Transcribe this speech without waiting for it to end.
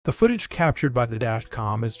The footage captured by the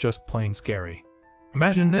dashcam is just plain scary.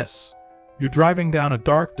 Imagine this. You're driving down a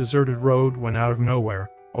dark, deserted road when out of nowhere,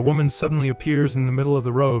 a woman suddenly appears in the middle of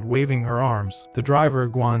the road waving her arms. The driver,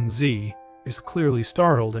 Guan Zi, is clearly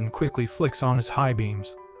startled and quickly flicks on his high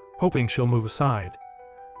beams, hoping she'll move aside.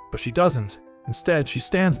 But she doesn't. Instead, she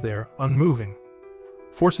stands there, unmoving,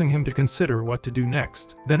 forcing him to consider what to do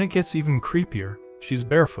next. Then it gets even creepier. She's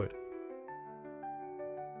barefoot.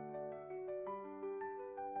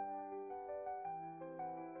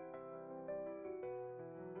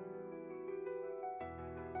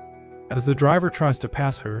 As the driver tries to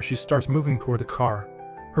pass her, she starts moving toward the car.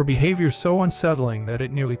 Her behavior so unsettling that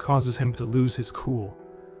it nearly causes him to lose his cool.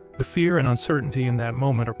 The fear and uncertainty in that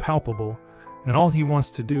moment are palpable, and all he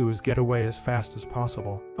wants to do is get away as fast as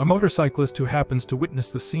possible. A motorcyclist who happens to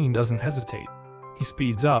witness the scene doesn't hesitate. He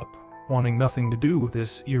speeds up, wanting nothing to do with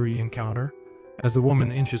this eerie encounter. As the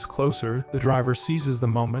woman inches closer, the driver seizes the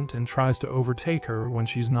moment and tries to overtake her when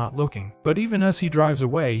she's not looking. But even as he drives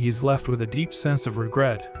away, he's left with a deep sense of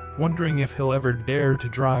regret, wondering if he'll ever dare to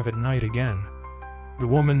drive at night again. The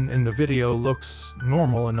woman in the video looks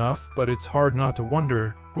normal enough, but it's hard not to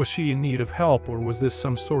wonder, was she in need of help or was this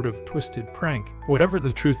some sort of twisted prank? Whatever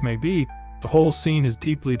the truth may be, the whole scene is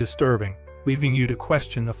deeply disturbing, leaving you to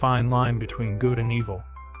question the fine line between good and evil.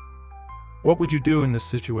 What would you do in this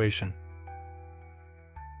situation?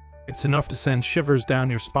 It's enough to send shivers down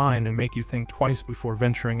your spine and make you think twice before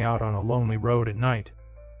venturing out on a lonely road at night.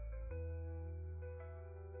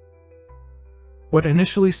 What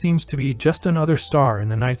initially seems to be just another star in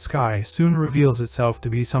the night sky soon reveals itself to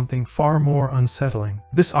be something far more unsettling.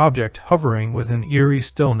 This object, hovering with an eerie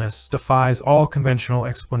stillness, defies all conventional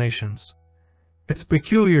explanations. Its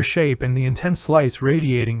peculiar shape and the intense lights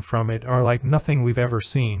radiating from it are like nothing we've ever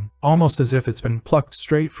seen, almost as if it's been plucked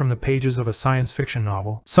straight from the pages of a science fiction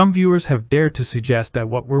novel. Some viewers have dared to suggest that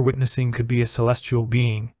what we're witnessing could be a celestial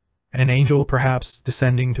being, an angel perhaps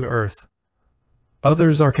descending to Earth.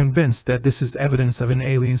 Others are convinced that this is evidence of an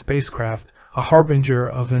alien spacecraft, a harbinger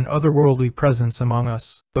of an otherworldly presence among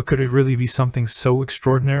us. But could it really be something so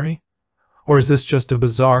extraordinary? Or is this just a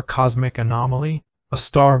bizarre cosmic anomaly? A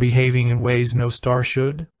star behaving in ways no star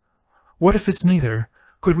should? What if it's neither?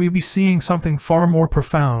 Could we be seeing something far more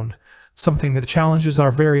profound, something that challenges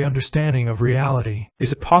our very understanding of reality?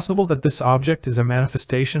 Is it possible that this object is a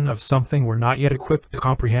manifestation of something we're not yet equipped to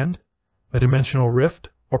comprehend? A dimensional rift?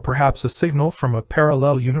 Or perhaps a signal from a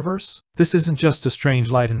parallel universe? This isn't just a strange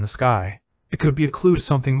light in the sky. It could be a clue to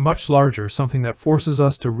something much larger, something that forces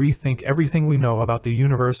us to rethink everything we know about the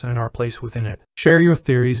universe and our place within it. Share your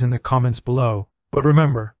theories in the comments below. But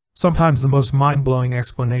remember, sometimes the most mind-blowing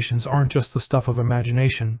explanations aren't just the stuff of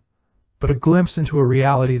imagination, but a glimpse into a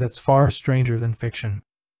reality that's far stranger than fiction.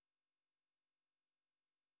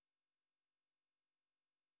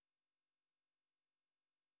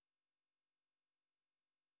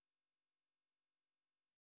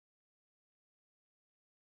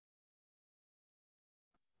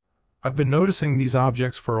 I've been noticing these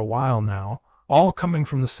objects for a while now, all coming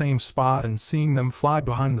from the same spot, and seeing them fly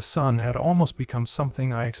behind the sun had almost become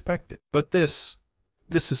something I expected. But this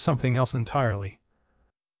is something else entirely.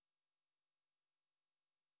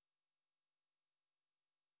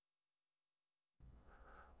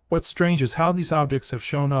 What's strange is how these objects have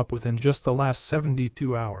shown up within just the last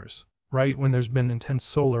 72 hours, right when there's been intense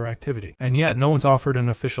solar activity. And yet no one's offered an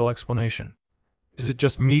official explanation. Is it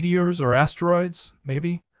just meteors or asteroids,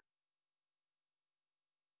 maybe?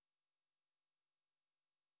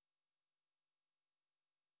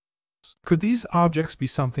 Could these objects be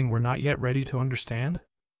something we're not yet ready to understand?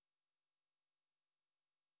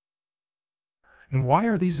 And why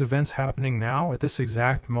are these events happening now at this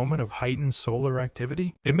exact moment of heightened solar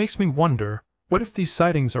activity? It makes me wonder, what if these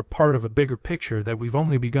sightings are part of a bigger picture that we've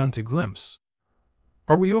only begun to glimpse?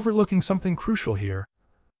 Are we overlooking something crucial here?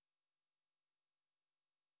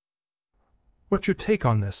 What's your take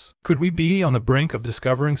on this? Could we be on the brink of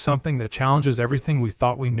discovering something that challenges everything we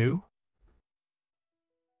thought we knew?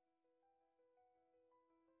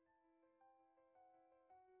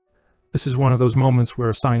 This is one of those moments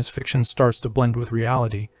where science fiction starts to blend with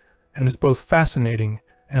reality, and is both fascinating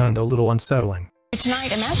and a little unsettling.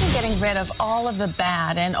 Tonight, imagine getting rid of all of the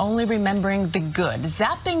bad and only remembering the good.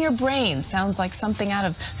 Zapping your brain sounds like something out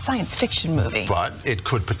of a science fiction movie. But it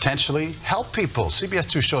could potentially help people. CBS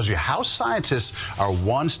 2 shows you how scientists are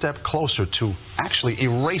one step closer to actually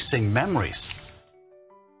erasing memories.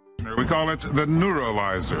 We call it the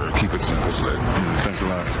neuralizer. Keep it simple, Slid. Thanks a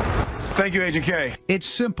lot. Thank you, Agent K. It's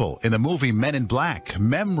simple. In the movie Men in Black,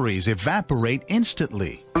 memories evaporate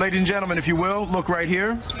instantly. Ladies and gentlemen, if you will, look right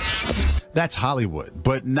here. That's Hollywood.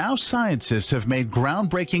 But now scientists have made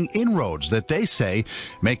groundbreaking inroads that they say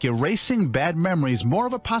make erasing bad memories more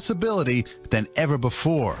of a possibility than ever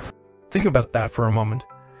before. Think about that for a moment.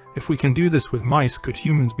 If we can do this with mice, could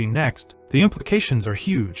humans be next? The implications are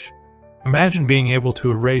huge. Imagine being able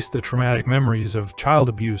to erase the traumatic memories of child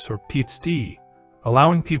abuse or PTSD,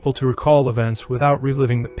 allowing people to recall events without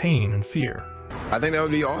reliving the pain and fear. I think that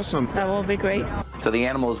would be awesome. That will be great. So the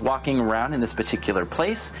animal is walking around in this particular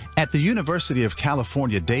place. At the University of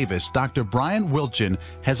California, Davis, Dr. Brian Wilchin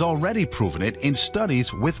has already proven it in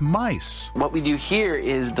studies with mice. What we do here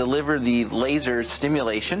is deliver the laser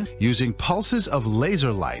stimulation. Using pulses of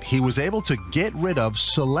laser light, he was able to get rid of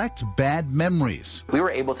select bad memories. We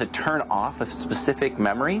were able to turn off a specific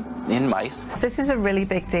memory in mice. This is a really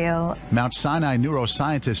big deal. Mount Sinai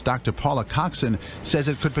neuroscientist Dr. Paula Coxon says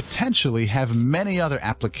it could potentially have many other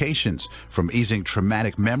applications, from easing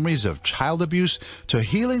traumatic memories of child abuse to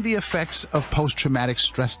healing the effects of post-traumatic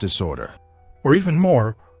stress disorder. Or even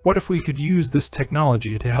more, what if we could use this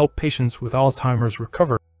technology to help patients with Alzheimer's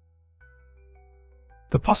recover?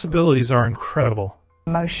 The possibilities are incredible.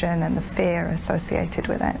 Emotion and the fear associated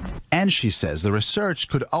with it. And she says the research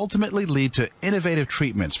could ultimately lead to innovative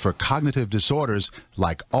treatments for cognitive disorders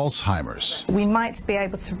like Alzheimer's. We might be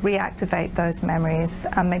able to reactivate those memories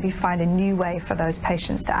and maybe find a new way for those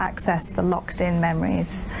patients to access the locked-in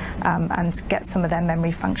memories and get some of their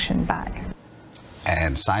memory function back.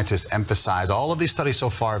 And scientists emphasize all of these studies so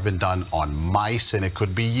far have been done on mice, and it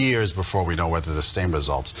could be years before we know whether the same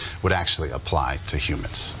results would actually apply to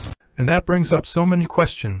humans. And that brings up so many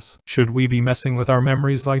questions. Should we be messing with our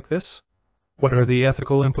memories like this? What are the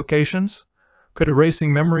ethical implications? Could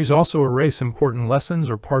erasing memories also erase important lessons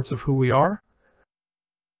or parts of who we are?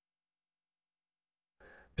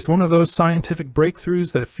 It's one of those scientific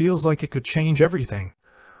breakthroughs that feels like it could change everything.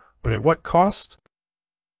 But at what cost?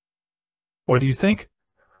 What do you think?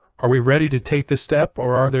 Are we ready to take this step,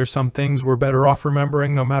 or are there some things we're better off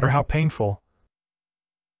remembering no matter how painful?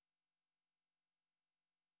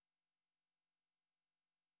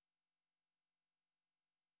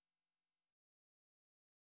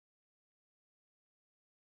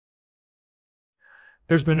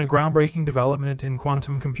 There's been a groundbreaking development in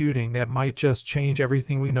quantum computing that might just change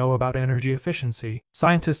everything we know about energy efficiency.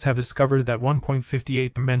 Scientists have discovered that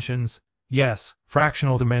 1.58 dimensions, yes,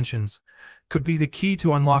 fractional dimensions, could be the key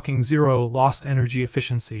to unlocking zero lost energy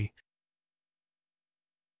efficiency.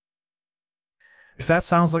 If that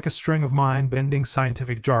sounds like a string of mind-bending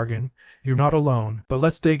scientific jargon, you're not alone, but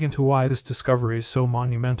let's dig into why this discovery is so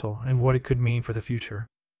monumental and what it could mean for the future.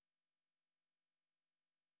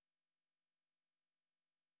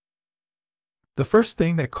 The first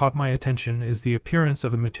thing that caught my attention is the appearance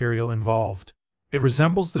of the material involved. It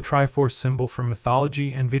resembles the Triforce symbol from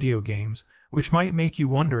mythology and video games, which might make you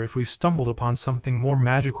wonder if we've stumbled upon something more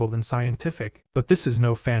magical than scientific, but this is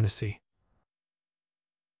no fantasy.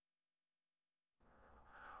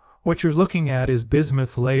 What you're looking at is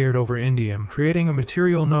bismuth layered over indium, creating a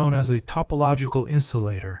material known as a topological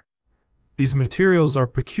insulator. These materials are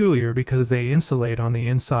peculiar because they insulate on the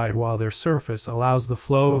inside while their surface allows the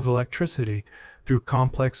flow of electricity through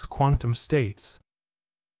complex quantum states.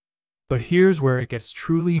 But here's where it gets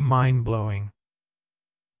truly mind-blowing.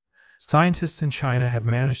 Scientists in China have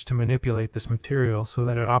managed to manipulate this material so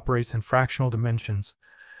that it operates in fractional dimensions,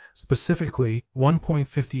 specifically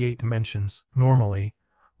 1.58 dimensions. Normally,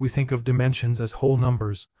 we think of dimensions as whole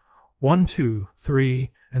numbers, 1, 2,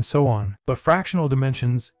 3, and so on, but fractional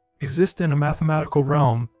dimensions exist in a mathematical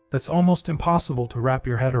realm that's almost impossible to wrap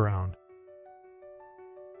your head around.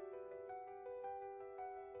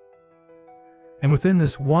 And within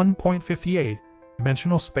this 1.58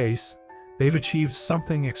 dimensional space, they've achieved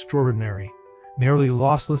something extraordinary, nearly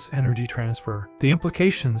lossless energy transfer. The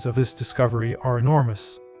implications of this discovery are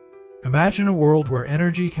enormous. Imagine a world where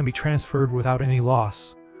energy can be transferred without any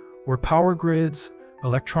loss, where power grids,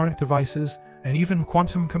 electronic devices, and even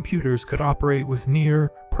quantum computers could operate with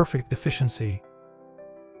near-perfect efficiency.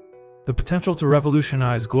 The potential to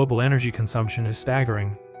revolutionize global energy consumption is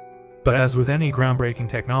staggering. But as with any groundbreaking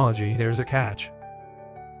technology, there's a catch.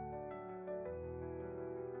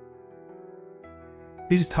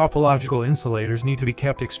 These topological insulators need to be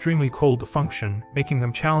kept extremely cold to function, making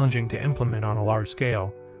them challenging to implement on a large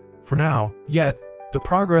scale. For now, yet, the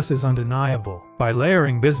progress is undeniable. By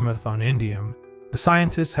layering bismuth on indium, the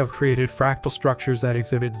scientists have created fractal structures that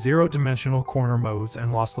exhibit zero-dimensional corner modes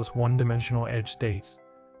and lossless one-dimensional edge states,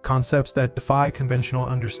 concepts that defy conventional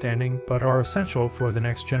understanding but are essential for the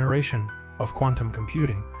next generation of quantum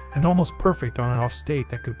computing. an almost perfect on-and-off state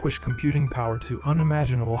that could push computing power to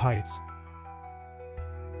unimaginable heights.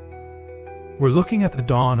 We're looking at the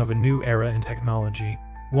dawn of a new era in technology,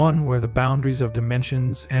 one where the boundaries of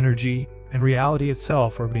dimensions, energy, and reality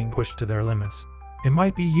itself are being pushed to their limits. It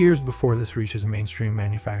might be years before this reaches mainstream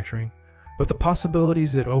manufacturing, but the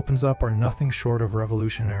possibilities it opens up are nothing short of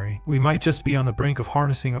revolutionary. We might just be on the brink of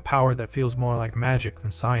harnessing a power that feels more like magic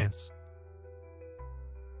than science.